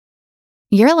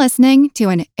You're listening to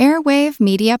an Airwave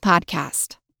Media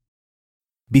Podcast.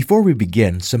 Before we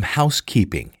begin, some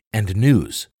housekeeping and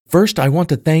news. First, I want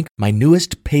to thank my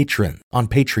newest patron on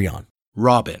Patreon,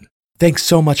 Robin. Thanks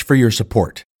so much for your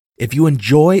support. If you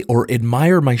enjoy or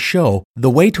admire my show, the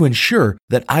way to ensure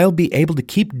that I'll be able to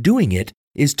keep doing it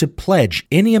is to pledge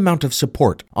any amount of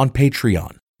support on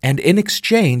Patreon. And in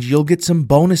exchange, you'll get some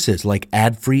bonuses like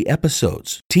ad-free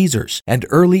episodes, teasers, and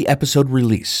early episode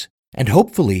release. And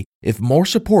hopefully, if more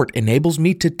support enables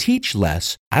me to teach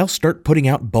less, I'll start putting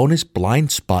out bonus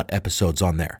blind spot episodes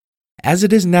on there. As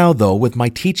it is now, though, with my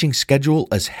teaching schedule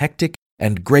as hectic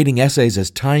and grading essays as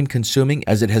time-consuming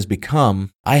as it has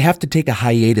become, I have to take a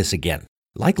hiatus again.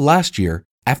 Like last year,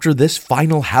 after this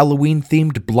final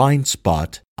Halloween-themed blind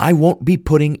spot, I won't be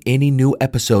putting any new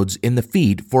episodes in the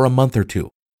feed for a month or two.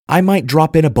 I might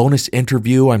drop in a bonus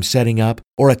interview I'm setting up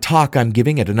or a talk I'm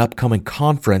giving at an upcoming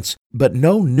conference, but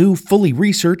no new fully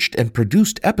researched and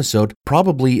produced episode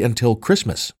probably until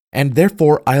Christmas. And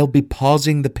therefore, I'll be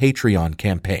pausing the Patreon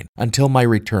campaign until my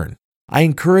return. I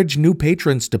encourage new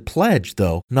patrons to pledge,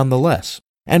 though, nonetheless.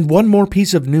 And one more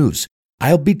piece of news.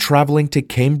 I'll be traveling to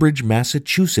Cambridge,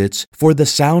 Massachusetts for the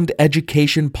Sound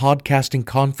Education Podcasting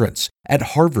Conference at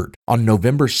Harvard on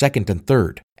November 2nd and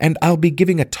 3rd, and I'll be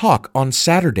giving a talk on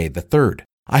Saturday the 3rd.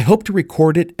 I hope to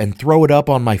record it and throw it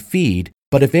up on my feed,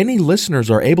 but if any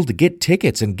listeners are able to get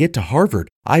tickets and get to Harvard,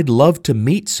 I'd love to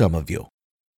meet some of you.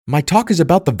 My talk is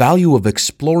about the value of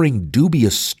exploring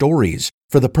dubious stories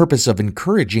for the purpose of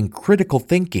encouraging critical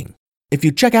thinking. If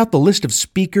you check out the list of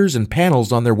speakers and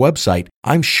panels on their website,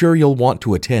 I'm sure you'll want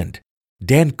to attend.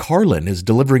 Dan Carlin is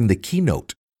delivering the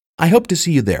keynote. I hope to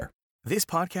see you there. This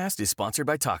podcast is sponsored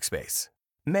by Talkspace.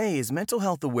 May is Mental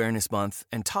Health Awareness Month,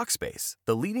 and Talkspace,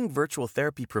 the leading virtual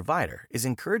therapy provider, is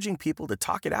encouraging people to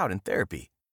talk it out in therapy.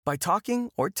 By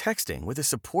talking or texting with a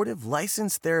supportive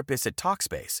licensed therapist at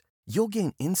Talkspace, you'll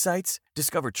gain insights,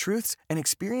 discover truths, and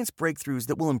experience breakthroughs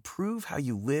that will improve how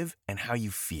you live and how you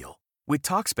feel. With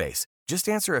Talkspace, just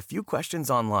answer a few questions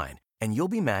online, and you'll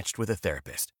be matched with a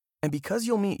therapist. And because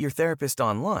you'll meet your therapist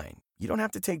online, you don't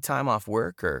have to take time off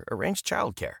work or arrange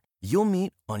childcare. You'll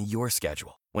meet on your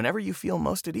schedule, whenever you feel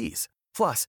most at ease.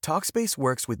 Plus, Talkspace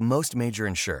works with most major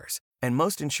insurers, and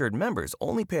most insured members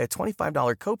only pay a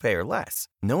 $25 copay or less.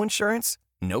 No insurance?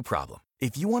 No problem.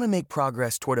 If you want to make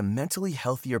progress toward a mentally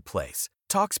healthier place,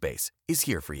 Talkspace is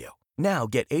here for you. Now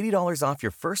get $80 off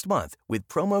your first month with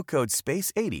promo code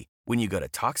SPACE80 when you go to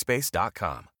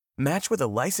Talkspace.com. Match with a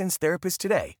licensed therapist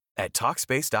today at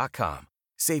Talkspace.com.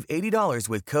 Save $80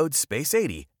 with code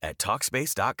SPACE80 at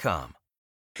Talkspace.com.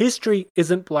 History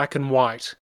isn't black and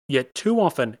white, yet too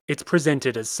often it's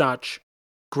presented as such.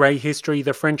 Grey History,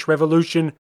 the French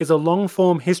Revolution, is a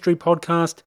long-form history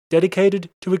podcast dedicated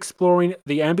to exploring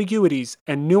the ambiguities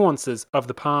and nuances of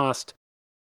the past.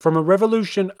 From a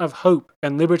revolution of hope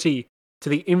and liberty to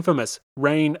the infamous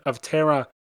Reign of Terror,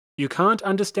 you can't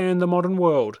understand the modern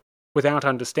world without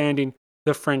understanding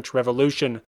the French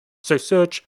Revolution. So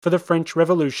search for the French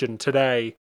Revolution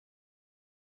today.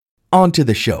 On to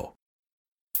the show.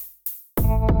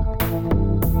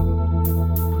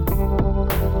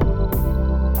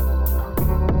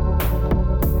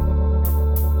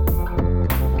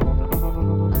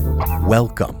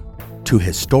 Welcome to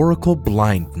Historical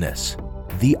Blindness,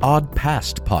 the Odd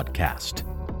Past podcast.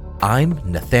 I'm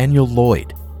Nathaniel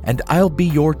Lloyd, and I'll be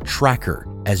your tracker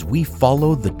as we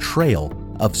follow the trail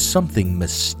of something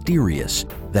mysterious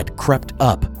that crept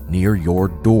up near your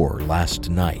door last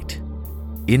night.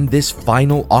 In this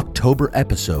final October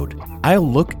episode, I'll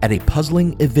look at a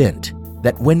puzzling event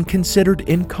that, when considered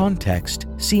in context,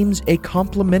 seems a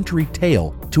complementary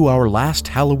tale to our last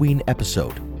Halloween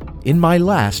episode. In my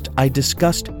last, I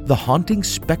discussed the haunting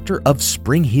specter of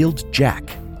Spring-Heeled Jack,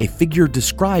 a figure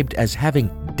described as having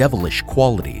devilish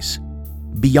qualities.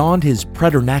 Beyond his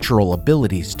preternatural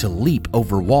abilities to leap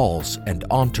over walls and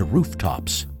onto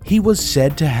rooftops, he was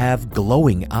said to have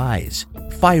glowing eyes,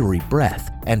 fiery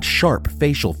breath, and sharp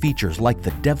facial features like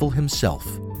the devil himself.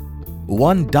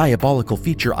 One diabolical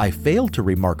feature I failed to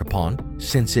remark upon,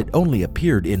 since it only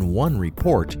appeared in one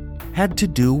report, had to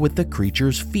do with the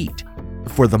creature's feet.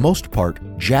 For the most part,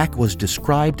 Jack was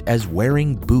described as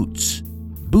wearing boots.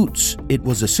 Boots, it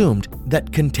was assumed,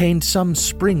 that contained some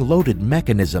spring-loaded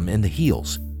mechanism in the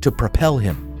heels to propel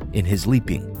him in his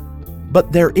leaping.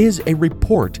 But there is a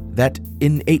report that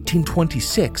in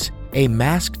 1826, a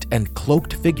masked and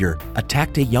cloaked figure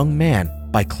attacked a young man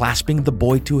by clasping the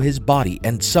boy to his body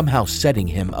and somehow setting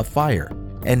him afire.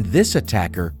 And this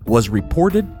attacker was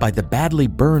reported by the badly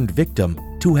burned victim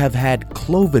to have had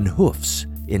cloven hoofs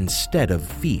instead of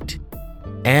feet.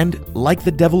 And like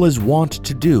the devil is wont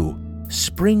to do,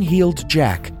 Spring-Heeled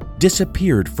Jack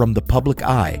disappeared from the public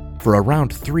eye for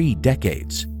around 3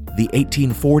 decades, the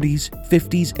 1840s,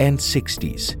 50s, and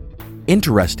 60s.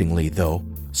 Interestingly, though,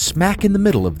 smack in the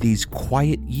middle of these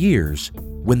quiet years,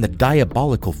 when the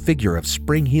diabolical figure of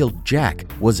Spring-Heeled Jack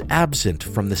was absent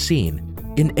from the scene,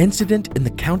 an incident in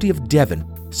the county of Devon,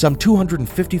 some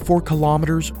 254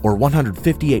 kilometers or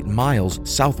 158 miles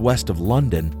southwest of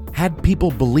London, had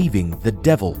people believing the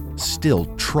devil still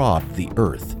trod the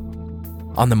earth.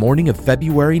 On the morning of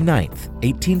February 9th,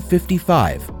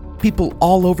 1855, people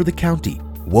all over the county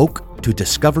woke to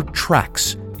discover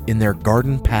tracks in their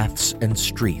garden paths and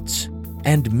streets,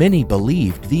 and many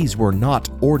believed these were not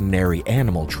ordinary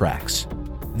animal tracks.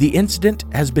 The incident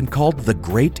has been called the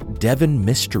Great Devon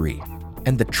Mystery,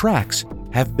 and the tracks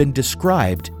have been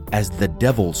described as the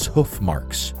devil's hoof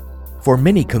marks, for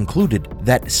many concluded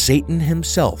that Satan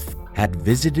himself had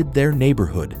visited their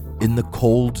neighborhood in the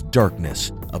cold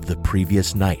darkness of the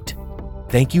previous night.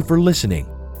 Thank you for listening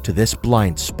to this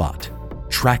blind spot,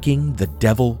 tracking the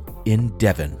devil in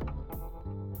Devon.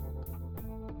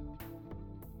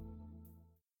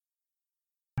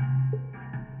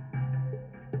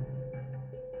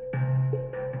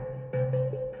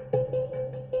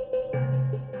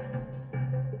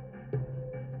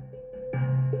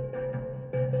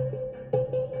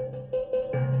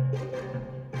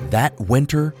 That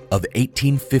winter of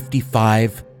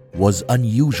 1855 was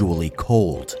unusually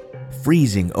cold,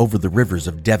 freezing over the rivers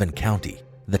of Devon County,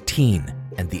 the Tean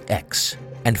and the Exe,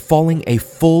 and falling a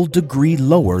full degree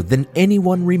lower than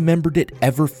anyone remembered it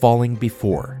ever falling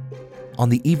before. On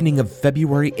the evening of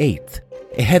February 8th,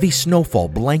 a heavy snowfall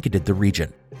blanketed the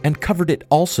region and covered it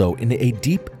also in a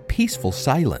deep, peaceful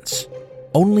silence.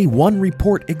 Only one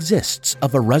report exists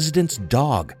of a resident's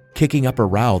dog kicking up a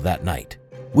row that night,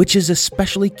 which is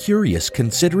especially curious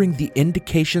considering the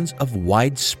indications of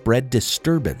widespread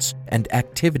disturbance and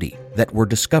activity that were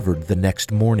discovered the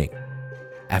next morning.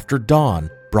 After dawn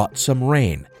brought some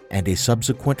rain and a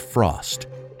subsequent frost.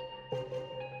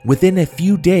 Within a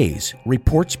few days,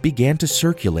 reports began to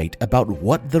circulate about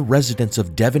what the residents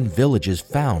of Devon villages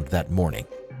found that morning.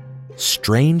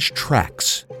 Strange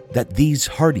tracks that these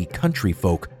hardy country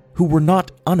folk, who were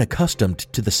not unaccustomed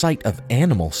to the sight of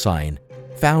animal sign,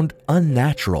 found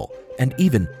unnatural and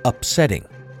even upsetting.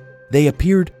 They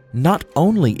appeared not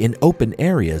only in open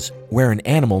areas where an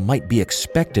animal might be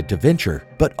expected to venture,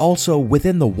 but also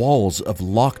within the walls of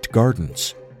locked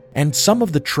gardens. And some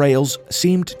of the trails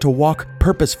seemed to walk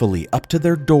purposefully up to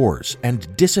their doors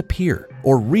and disappear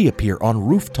or reappear on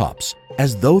rooftops,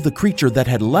 as though the creature that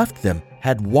had left them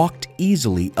had walked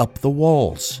easily up the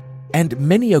walls. And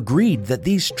many agreed that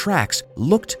these tracks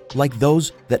looked like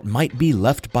those that might be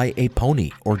left by a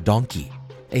pony or donkey.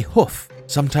 A hoof,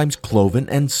 sometimes cloven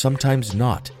and sometimes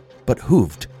not, but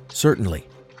hooved, certainly.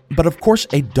 But of course,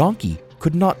 a donkey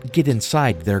could not get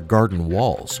inside their garden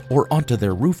walls or onto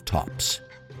their rooftops.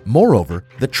 Moreover,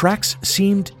 the tracks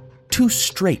seemed too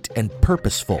straight and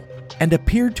purposeful, and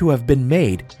appeared to have been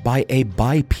made by a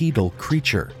bipedal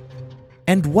creature.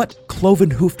 And what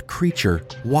cloven-hoofed creature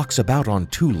walks about on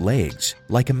 2 legs,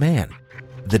 like a man?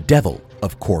 The devil,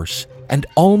 of course, and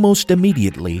almost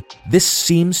immediately, this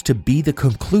seems to be the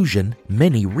conclusion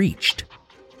many reached.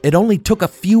 It only took a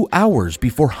few hours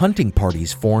before hunting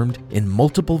parties formed in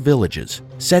multiple villages,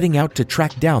 setting out to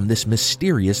track down this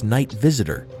mysterious night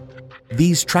visitor.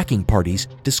 These tracking parties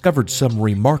discovered some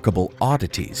remarkable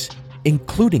oddities,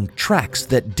 including tracks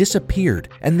that disappeared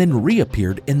and then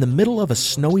reappeared in the middle of a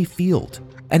snowy field,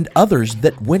 and others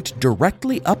that went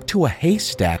directly up to a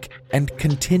haystack and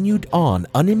continued on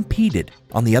unimpeded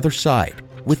on the other side,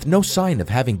 with no sign of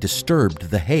having disturbed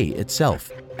the hay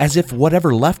itself, as if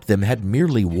whatever left them had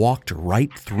merely walked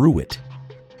right through it.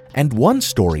 And one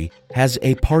story has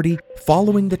a party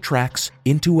following the tracks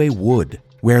into a wood,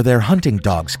 where their hunting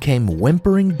dogs came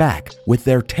whimpering back with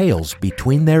their tails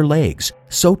between their legs,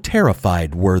 so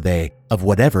terrified were they of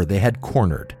whatever they had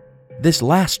cornered. This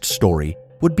last story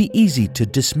would be easy to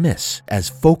dismiss as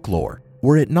folklore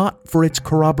were it not for its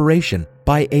corroboration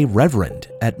by a reverend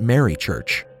at Mary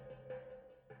Church.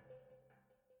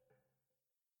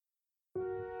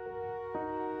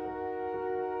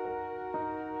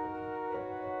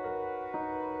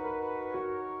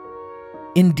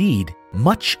 Indeed,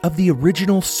 much of the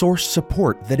original source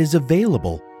support that is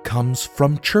available comes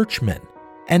from churchmen,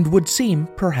 and would seem,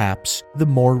 perhaps, the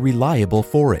more reliable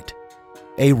for it.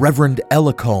 A Reverend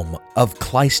Ellicombe of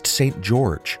Clyst St.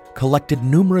 George collected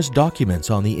numerous documents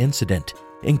on the incident,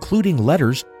 including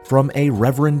letters from a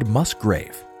Reverend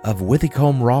Musgrave of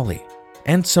Withycombe, Raleigh,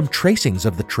 and some tracings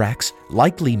of the tracks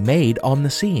likely made on the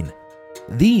scene.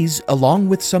 These, along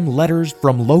with some letters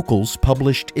from locals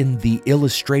published in the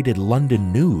Illustrated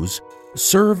London News,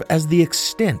 serve as the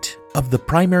extent of the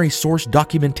primary source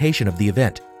documentation of the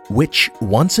event, which,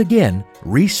 once again,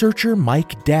 researcher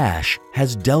Mike Dash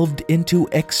has delved into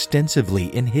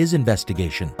extensively in his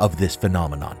investigation of this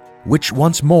phenomenon, which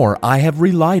once more I have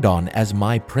relied on as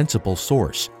my principal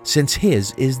source, since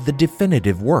his is the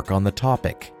definitive work on the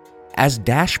topic. As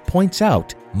Dash points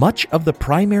out, much of the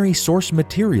primary source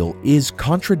material is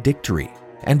contradictory,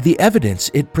 and the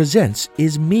evidence it presents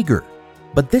is meager.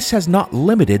 But this has not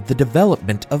limited the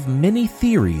development of many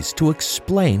theories to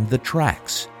explain the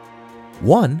tracks.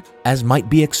 One, as might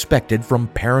be expected from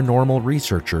paranormal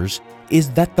researchers, is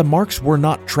that the marks were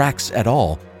not tracks at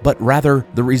all, but rather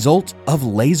the result of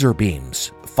laser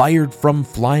beams fired from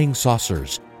flying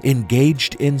saucers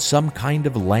engaged in some kind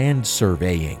of land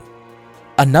surveying.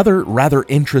 Another rather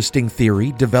interesting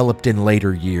theory developed in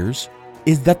later years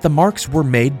is that the marks were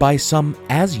made by some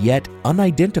as yet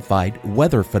unidentified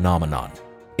weather phenomenon,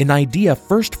 an idea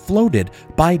first floated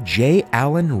by J.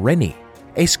 Allen Rennie,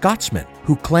 a Scotsman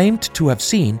who claimed to have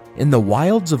seen in the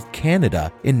wilds of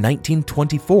Canada in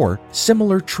 1924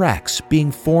 similar tracks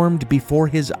being formed before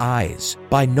his eyes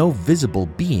by no visible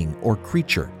being or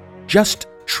creature, just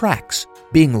tracks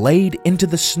being laid into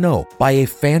the snow by a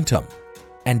phantom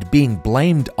and being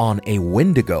blamed on a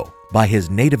Wendigo by his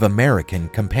Native American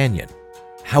companion.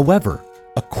 However,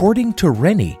 according to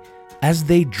Rennie, as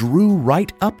they drew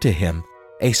right up to him,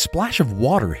 a splash of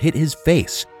water hit his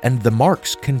face and the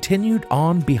marks continued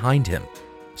on behind him,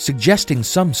 suggesting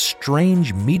some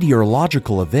strange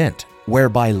meteorological event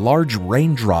whereby large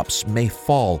raindrops may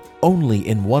fall only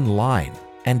in one line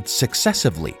and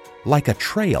successively, like a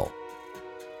trail.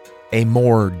 A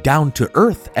more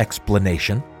down-to-earth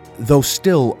explanation, though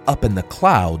still up in the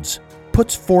clouds,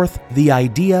 puts forth the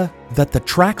idea that the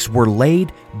tracks were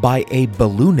laid by a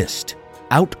balloonist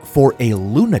out for a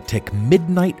lunatic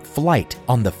midnight flight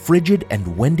on the frigid and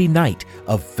windy night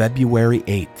of February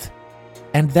 8th,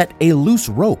 and that a loose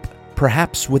rope,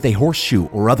 perhaps with a horseshoe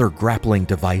or other grappling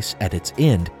device at its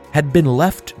end, had been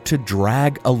left to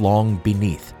drag along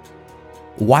beneath.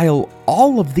 While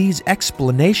all of these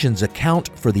explanations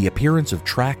account for the appearance of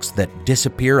tracks that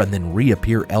disappear and then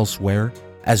reappear elsewhere,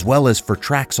 as well as for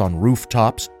tracks on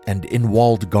rooftops and in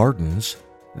walled gardens,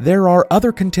 there are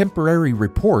other contemporary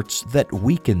reports that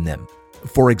weaken them.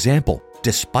 For example,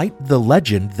 despite the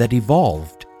legend that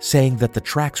evolved, saying that the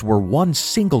tracks were one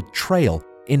single trail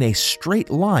in a straight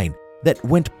line that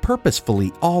went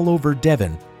purposefully all over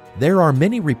Devon, there are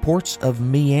many reports of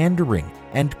meandering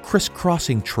and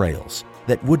crisscrossing trails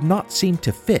that would not seem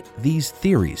to fit these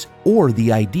theories or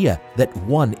the idea that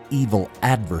one evil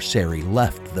adversary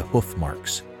left the hoof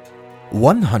marks.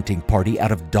 One hunting party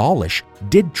out of Dawlish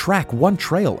did track one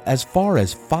trail as far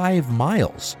as 5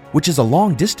 miles, which is a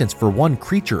long distance for one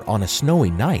creature on a snowy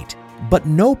night, but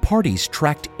no parties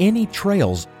tracked any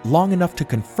trails long enough to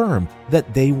confirm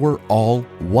that they were all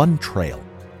one trail.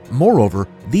 Moreover,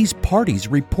 these parties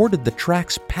reported the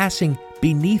tracks passing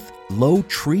beneath low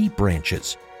tree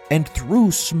branches and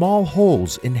through small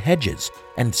holes in hedges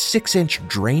and 6-inch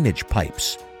drainage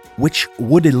pipes, which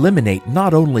would eliminate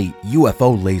not only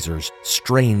UFO lasers,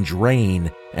 strange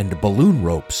rain, and balloon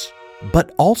ropes,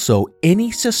 but also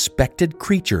any suspected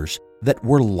creatures that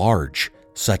were large,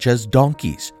 such as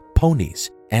donkeys,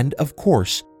 ponies, and of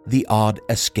course, the odd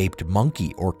escaped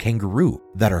monkey or kangaroo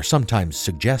that are sometimes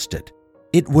suggested.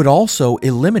 It would also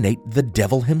eliminate the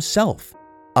devil himself,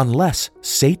 unless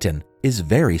Satan is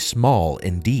very small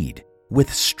indeed,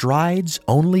 with strides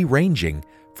only ranging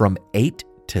from 8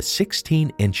 to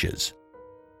 16 inches.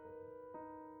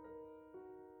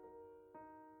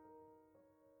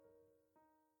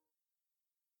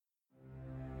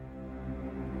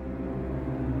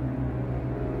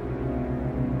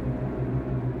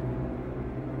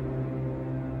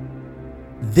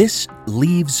 This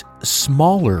leaves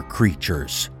smaller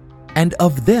creatures, and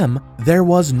of them there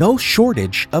was no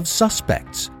shortage of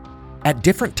suspects. At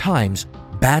different times,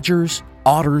 badgers,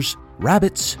 otters,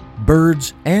 rabbits,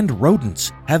 birds, and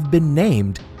rodents have been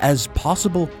named as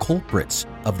possible culprits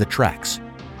of the tracks.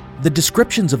 The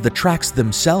descriptions of the tracks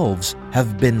themselves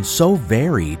have been so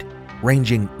varied,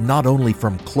 ranging not only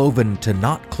from cloven to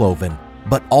not cloven,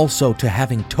 but also to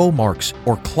having toe marks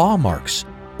or claw marks,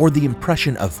 or the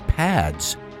impression of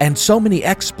pads, and so many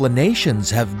explanations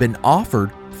have been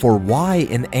offered for why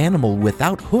an animal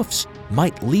without hoofs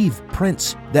might leave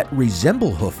prints that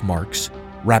resemble hoof marks.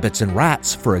 Rabbits and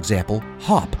rats, for example,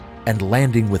 hop, and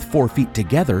landing with 4 feet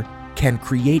together can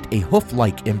create a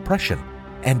hoof-like impression.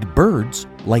 And birds,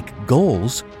 like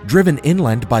gulls, driven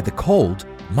inland by the cold,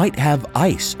 might have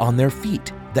ice on their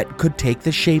feet that could take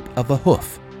the shape of a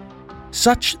hoof,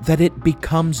 such that it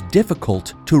becomes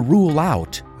difficult to rule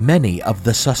out many of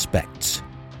the suspects.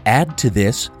 Add to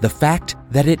this the fact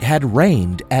that it had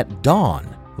rained at dawn,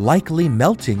 likely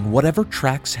melting whatever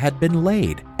tracks had been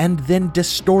laid and then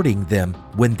distorting them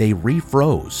when they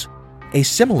refroze. A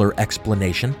similar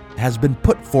explanation has been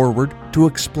put forward to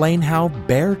explain how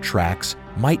bear tracks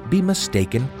might be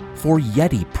mistaken for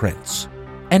Yeti prints.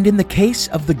 And in the case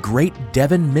of the Great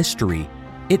Devon Mystery,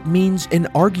 it means an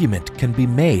argument can be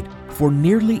made for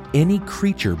nearly any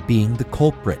creature being the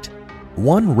culprit.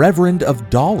 One Reverend of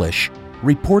Dawlish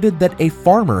reported that a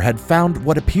farmer had found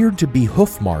what appeared to be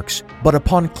hoof marks, but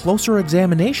upon closer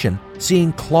examination,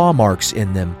 seeing claw marks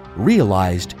in them,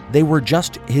 realized they were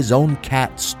just his own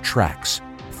cat's tracks,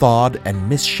 thawed and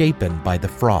misshapen by the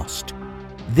frost.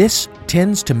 This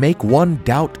tends to make one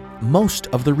doubt most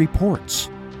of the reports.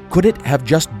 Could it have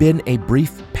just been a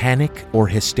brief panic or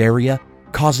hysteria,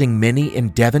 causing many in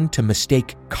Devon to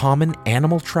mistake common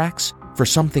animal tracks for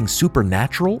something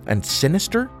supernatural and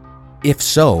sinister? If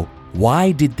so,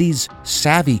 why did these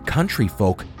savvy country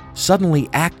folk suddenly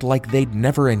act like they'd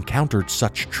never encountered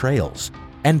such trails?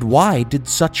 And why did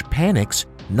such panics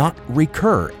not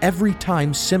recur every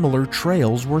time similar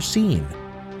trails were seen?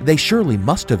 They surely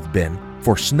must have been,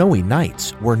 for snowy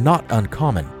nights were not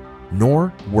uncommon,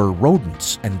 nor were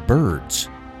rodents and birds.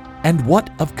 And what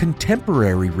of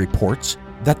contemporary reports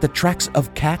that the tracks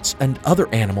of cats and other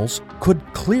animals could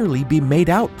clearly be made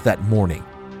out that morning,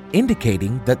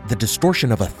 indicating that the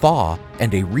distortion of a thaw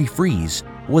and a refreeze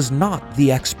was not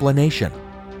the explanation?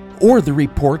 Or the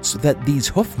reports that these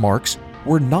hoof marks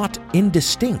were not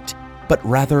indistinct, but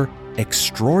rather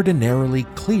extraordinarily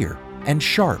clear and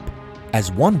sharp,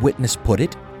 as one witness put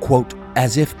it, quote,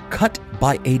 as if cut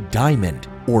by a diamond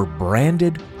or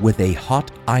branded with a hot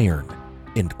iron,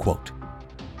 end quote.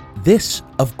 This,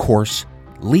 of course,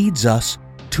 leads us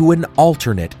to an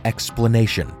alternate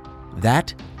explanation,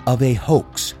 that of a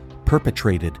hoax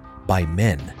perpetrated by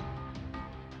men.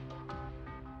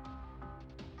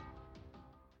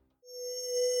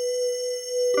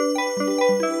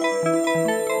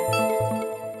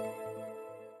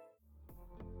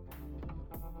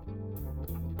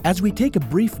 As we take a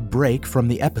brief break from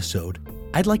the episode,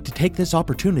 I'd like to take this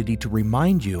opportunity to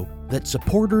remind you that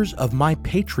supporters of my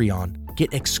Patreon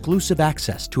get exclusive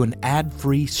access to an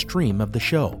ad-free stream of the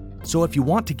show. So if you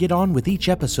want to get on with each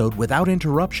episode without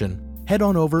interruption, head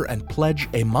on over and pledge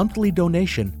a monthly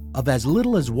donation of as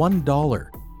little as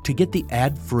 $1 to get the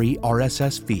ad-free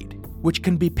RSS feed, which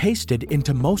can be pasted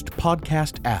into most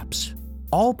podcast apps.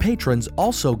 All patrons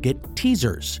also get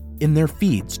teasers in their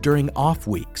feeds during off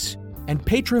weeks, and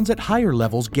patrons at higher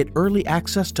levels get early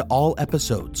access to all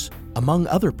episodes, among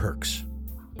other perks.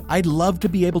 I'd love to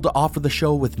be able to offer the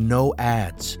show with no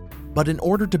ads, but in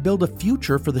order to build a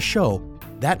future for the show,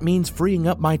 that means freeing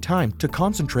up my time to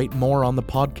concentrate more on the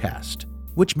podcast,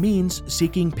 which means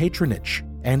seeking patronage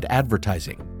and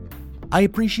advertising. I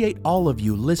appreciate all of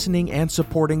you listening and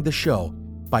supporting the show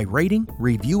by rating,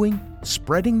 reviewing,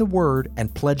 spreading the word,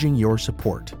 and pledging your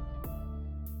support.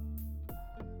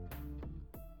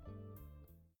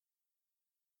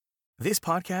 This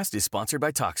podcast is sponsored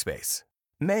by Talkspace.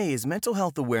 May is Mental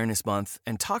Health Awareness Month,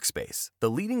 and Talkspace, the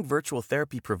leading virtual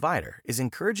therapy provider, is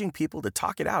encouraging people to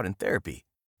talk it out in therapy.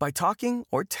 By talking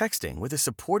or texting with a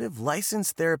supportive,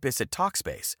 licensed therapist at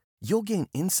Talkspace, you'll gain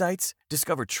insights,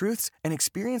 discover truths, and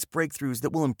experience breakthroughs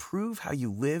that will improve how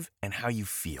you live and how you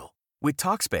feel. With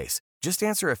Talkspace, just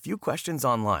answer a few questions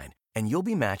online, and you'll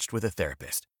be matched with a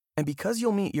therapist. And because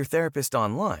you'll meet your therapist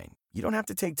online, you don't have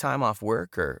to take time off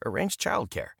work or arrange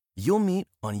childcare. You'll meet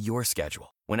on your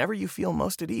schedule, whenever you feel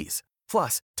most at ease.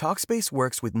 Plus, Talkspace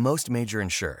works with most major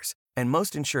insurers, and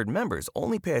most insured members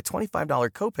only pay a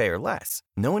 $25 copay or less.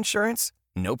 No insurance?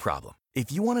 No problem.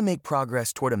 If you want to make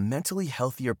progress toward a mentally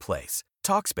healthier place,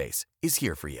 Talkspace is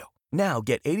here for you. Now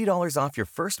get $80 off your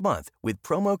first month with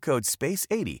promo code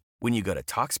SPACE80 when you go to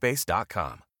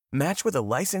Talkspace.com. Match with a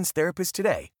licensed therapist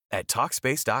today at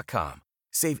Talkspace.com.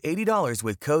 Save $80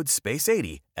 with code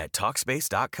SPACE80 at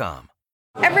Talkspace.com.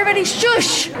 Everybody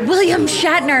shush! William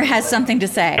Shatner has something to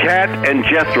say. Cat and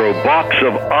Jethro, box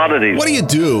of oddities. What do you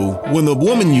do when the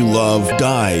woman you love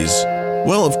dies?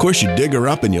 Well, of course you dig her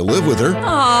up and you live with her.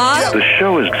 Aww. The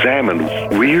show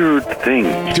examines weird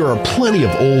things. There are plenty of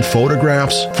old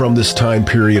photographs from this time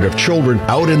period of children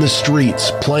out in the streets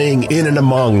playing in and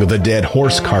among the dead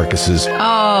horse carcasses.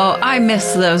 Oh, I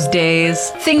miss those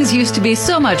days. Things used to be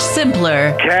so much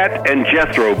simpler. Cat and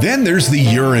Jethro. Then there's the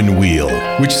urine wheel,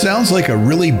 which sounds like a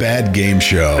really bad game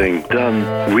show. Thing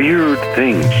done weird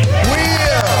things.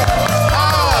 Wheel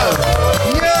of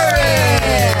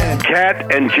urine! Cat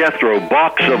Cat and Jethro,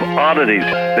 Box of Oddities.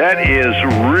 That is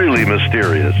really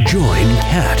mysterious. Join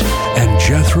Cat and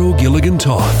Jethro Gilligan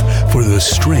Toth for the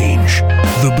strange,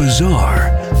 the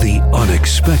bizarre, the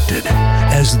unexpected,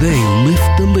 as they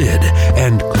lift the lid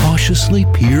and cautiously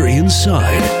peer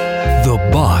inside the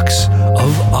Box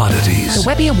of Oddities. The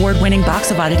Webby Award-winning Box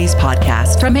of Oddities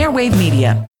podcast from Airwave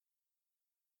Media.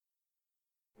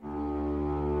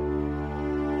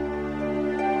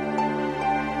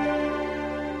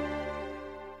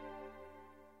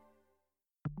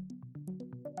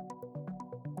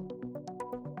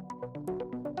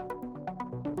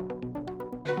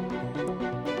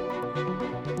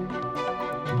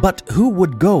 But who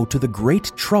would go to the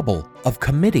great trouble of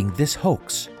committing this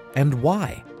hoax, and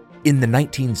why? In the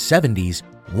 1970s,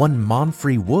 one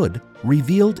Monfrey Wood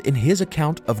revealed in his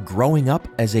account of growing up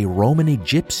as a Romany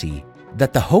gypsy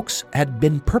that the hoax had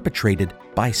been perpetrated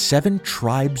by 7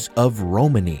 tribes of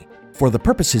Romany for the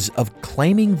purposes of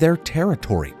claiming their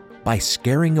territory by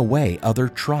scaring away other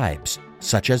tribes,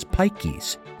 such as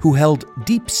Pikeys, who held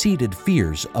deep-seated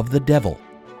fears of the devil.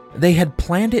 They had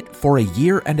planned it for a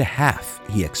year and a half,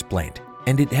 he explained,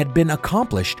 and it had been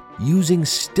accomplished using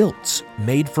stilts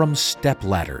made from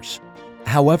stepladders.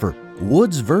 However,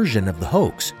 Wood's version of the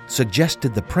hoax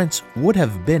suggested the prints would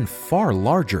have been far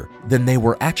larger than they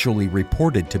were actually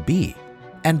reported to be,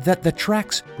 and that the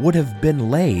tracks would have been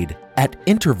laid at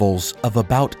intervals of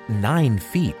about 9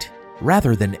 feet,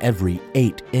 rather than every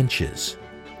 8 inches.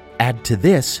 Add to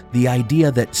this the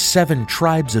idea that 7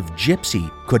 tribes of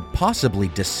gypsy could possibly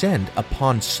descend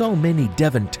upon so many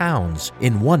Devon towns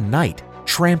in one night,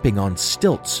 tramping on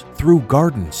stilts through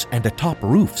gardens and atop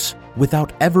roofs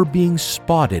without ever being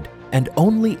spotted and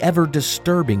only ever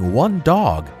disturbing one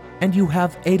dog, and you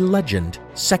have a legend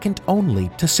second only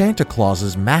to Santa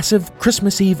Claus's massive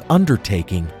Christmas Eve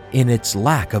undertaking in its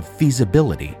lack of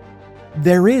feasibility.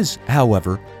 There is,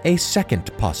 however, a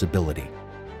second possibility.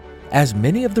 As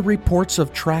many of the reports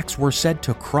of tracks were said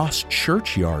to cross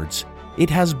churchyards, it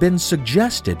has been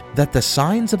suggested that the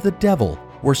signs of the devil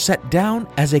were set down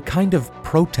as a kind of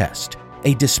protest,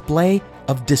 a display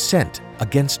of dissent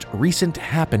against recent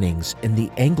happenings in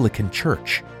the Anglican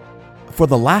Church. For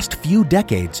the last few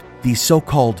decades, the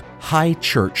so-called high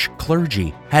church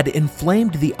clergy had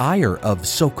inflamed the ire of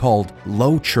so-called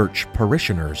low church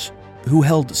parishioners, who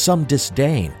held some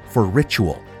disdain for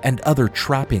ritual and other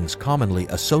trappings commonly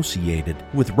associated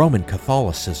with Roman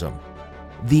Catholicism.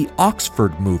 The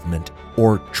Oxford movement,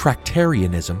 or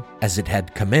Tractarianism, as it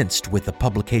had commenced with the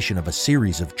publication of a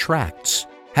series of tracts,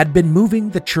 had been moving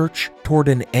the church toward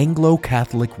an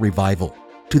Anglo-Catholic revival,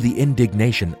 to the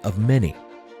indignation of many.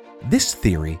 This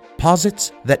theory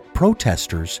posits that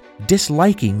protesters,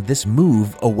 disliking this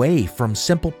move away from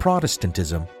simple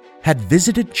Protestantism, had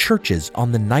visited churches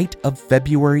on the night of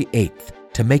February 8th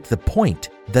to make the point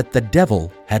that the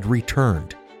devil had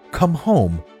returned, come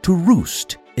home to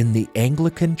roost in the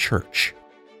Anglican Church.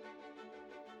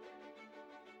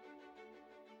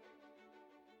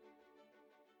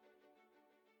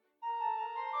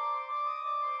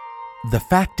 The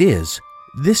fact is,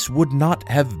 this would not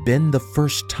have been the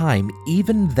first time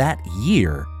even that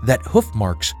year that hoof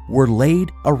marks were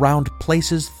laid around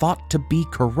places thought to be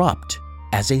corrupt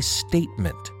as a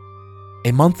statement.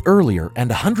 A month earlier,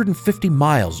 and 150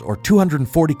 miles or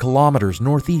 240 kilometers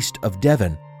northeast of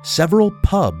Devon, several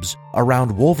pubs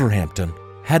around Wolverhampton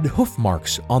had hoof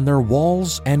marks on their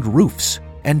walls and roofs,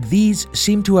 and these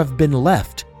seem to have been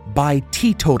left by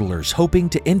teetotalers hoping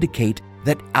to indicate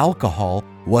that alcohol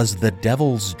was the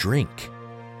devil's drink.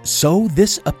 So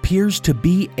this appears to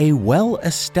be a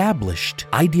well-established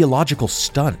ideological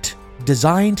stunt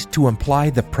designed to imply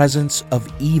the presence of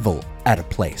evil at a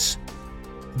place.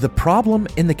 The problem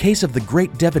in the case of the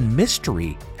Great Devon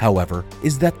Mystery, however,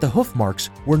 is that the hoof marks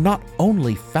were not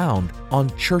only found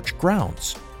on church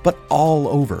grounds, but all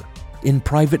over, in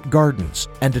private gardens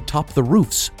and atop the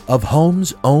roofs of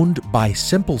homes owned by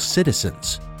simple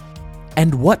citizens.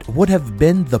 And what would have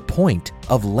been the point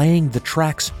of laying the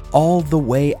tracks all the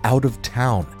way out of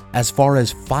town, as far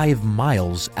as 5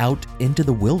 miles out into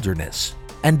the wilderness?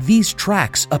 And these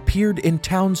tracks appeared in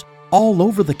towns all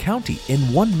over the county in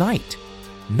one night.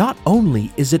 Not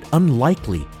only is it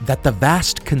unlikely that the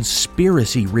vast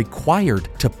conspiracy required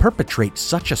to perpetrate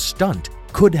such a stunt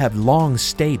could have long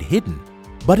stayed hidden,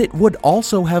 but it would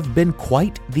also have been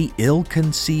quite the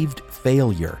ill-conceived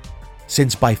failure,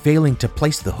 since by failing to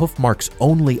place the hoof marks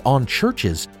only on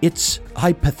churches, its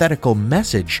hypothetical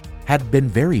message had been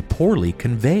very poorly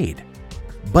conveyed.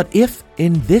 But if,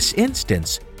 in this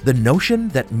instance, the notion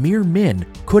that mere men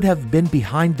could have been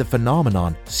behind the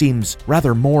phenomenon seems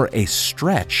rather more a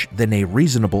stretch than a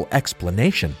reasonable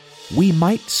explanation, we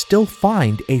might still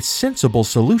find a sensible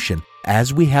solution,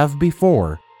 as we have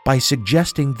before, by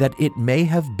suggesting that it may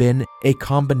have been a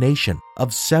combination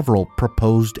of several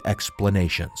proposed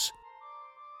explanations.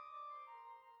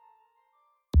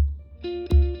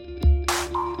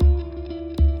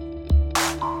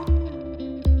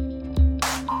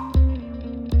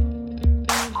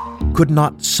 Could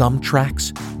not some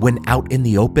tracks, when out in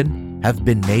the open, have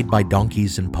been made by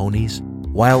donkeys and ponies,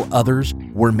 while others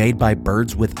were made by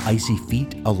birds with icy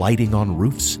feet alighting on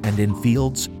roofs and in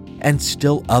fields, and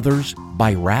still others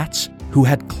by rats who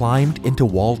had climbed into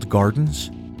walled gardens?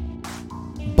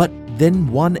 But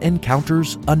then one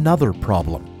encounters another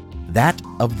problem, that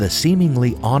of the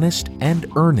seemingly honest and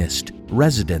earnest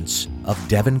residents of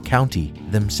Devon County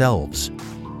themselves.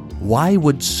 Why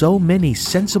would so many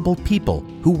sensible people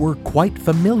who were quite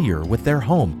familiar with their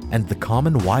home and the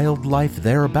common wildlife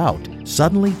thereabout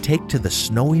suddenly take to the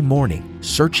snowy morning,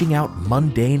 searching out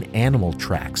mundane animal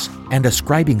tracks and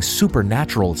ascribing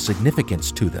supernatural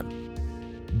significance to them?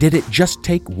 Did it just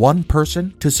take one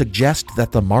person to suggest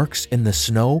that the marks in the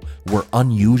snow were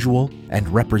unusual and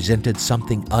represented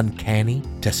something uncanny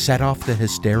to set off the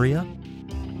hysteria?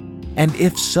 And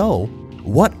if so,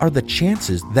 what are the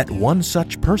chances that one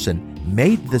such person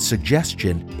made the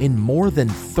suggestion in more than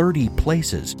 30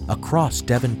 places across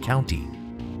Devon County?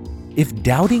 If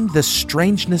doubting the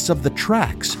strangeness of the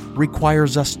tracks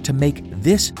requires us to make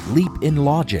this leap in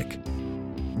logic,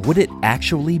 would it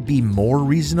actually be more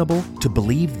reasonable to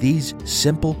believe these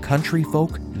simple country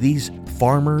folk, these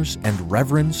farmers and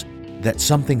reverends, that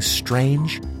something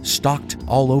strange stalked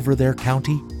all over their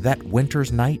county that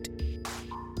winter's night?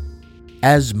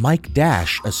 As Mike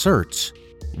Dash asserts,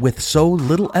 with so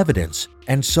little evidence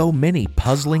and so many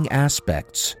puzzling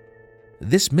aspects,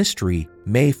 this mystery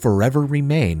may forever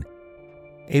remain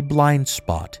a blind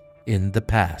spot in the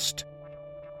past.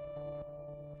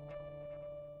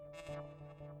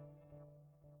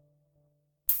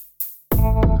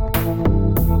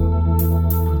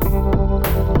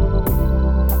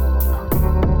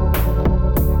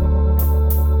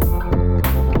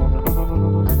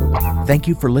 Thank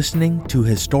you for listening to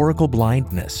Historical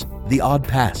Blindness, the Odd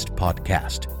Past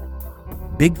podcast.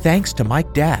 Big thanks to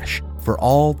Mike Dash for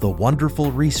all the wonderful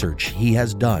research he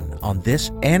has done on this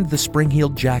and the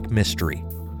Spring-Heeled Jack mystery.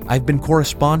 I've been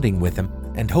corresponding with him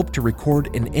and hope to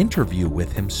record an interview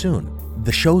with him soon,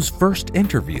 the show's first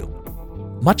interview.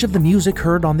 Much of the music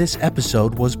heard on this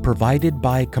episode was provided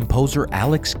by composer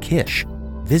Alex Kish.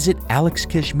 Visit Alex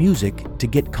Kish Music to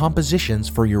get compositions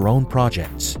for your own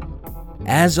projects.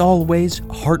 As always,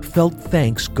 heartfelt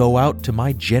thanks go out to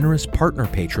my generous partner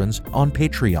patrons on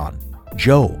Patreon: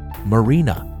 Joe,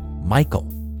 Marina, Michael,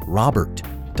 Robert,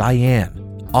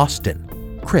 Diane,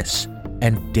 Austin, Chris,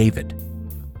 and David.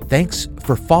 Thanks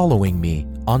for following me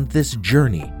on this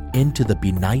journey into the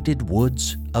benighted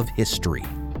woods of history.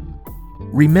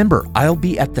 Remember, I'll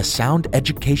be at the Sound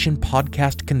Education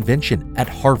Podcast Convention at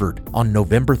Harvard on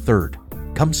November 3rd.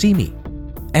 Come see me.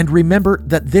 And remember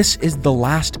that this is the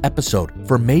last episode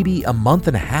for maybe a month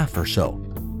and a half or so.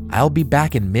 I'll be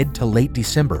back in mid to late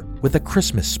December with a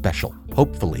Christmas special,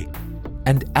 hopefully.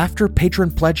 And after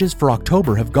patron pledges for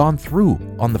October have gone through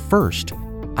on the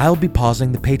 1st, I'll be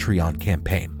pausing the Patreon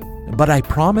campaign. But I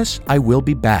promise I will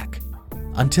be back.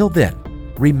 Until then,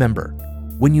 remember,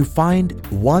 when you find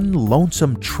one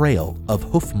lonesome trail of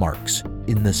hoof marks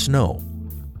in the snow,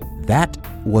 that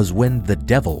was when the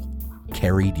devil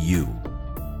carried you.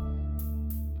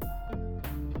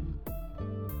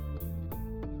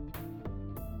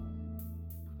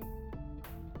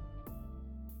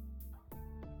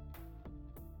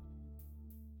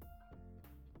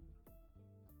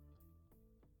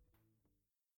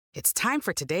 It's time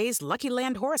for today's Lucky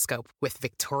Land horoscope with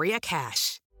Victoria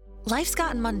Cash. Life's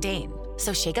gotten mundane,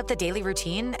 so shake up the daily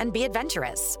routine and be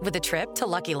adventurous with a trip to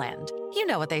Lucky Land. You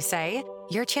know what they say,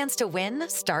 your chance to win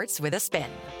starts with a spin.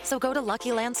 So go to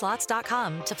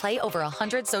LuckyLandSlots.com to play over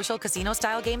 100 social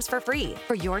casino-style games for free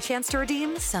for your chance to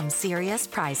redeem some serious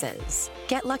prizes.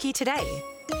 Get lucky today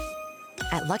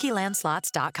at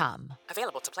LuckyLandSlots.com.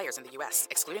 Available to players in the U.S.,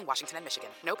 excluding Washington and Michigan.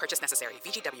 No purchase necessary.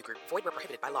 VGW Group. Void where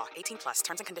prohibited by law. 18+.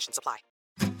 Terms and conditions apply.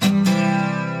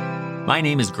 My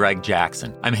name is Greg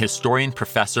Jackson. I'm a historian,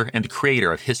 professor, and the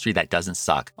creator of History That Doesn't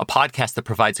Suck, a podcast that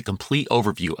provides a complete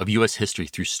overview of U.S. history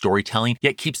through storytelling,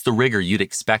 yet keeps the rigor you'd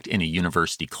expect in a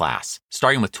university class.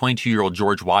 Starting with 22-year-old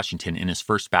George Washington in his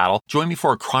first battle, join me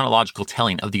for a chronological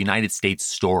telling of the United States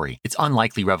story, its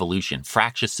unlikely revolution,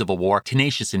 fractious civil war,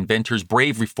 tenacious inventors,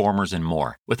 brave reformers, and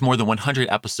more. With more than 100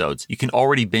 episodes, you can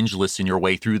already binge listen your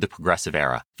way through the progressive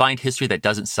era. Find History That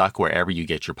Doesn't Suck wherever you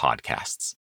get your podcasts.